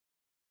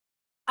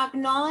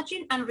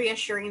Acknowledging and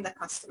reassuring the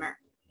customer.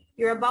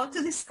 You're about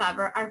to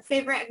discover our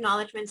favorite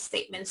acknowledgement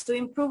statements to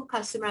improve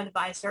customer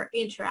advisor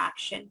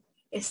interaction.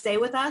 Stay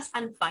with us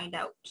and find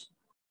out.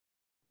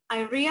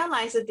 I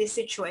realize that this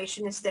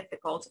situation is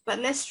difficult, but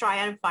let's try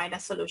and find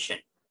a solution.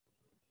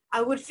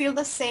 I would feel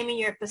the same in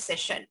your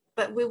position,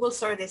 but we will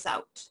sort this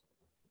out.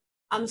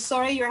 I'm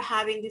sorry you're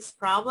having this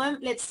problem.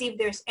 Let's see if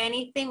there's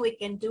anything we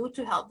can do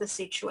to help the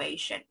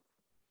situation.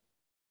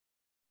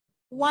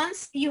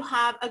 Once you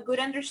have a good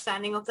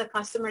understanding of the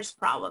customer's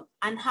problem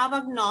and have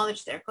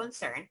acknowledged their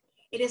concern,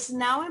 it is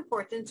now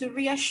important to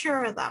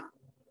reassure them.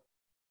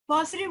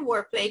 Positive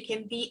wordplay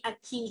can be a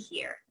key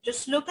here.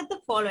 Just look at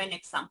the following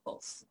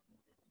examples.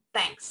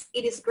 Thanks.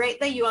 It is great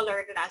that you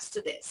alerted us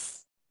to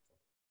this.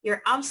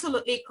 You're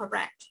absolutely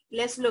correct.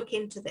 Let's look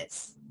into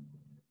this.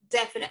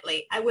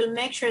 Definitely. I will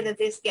make sure that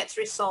this gets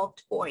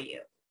resolved for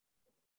you.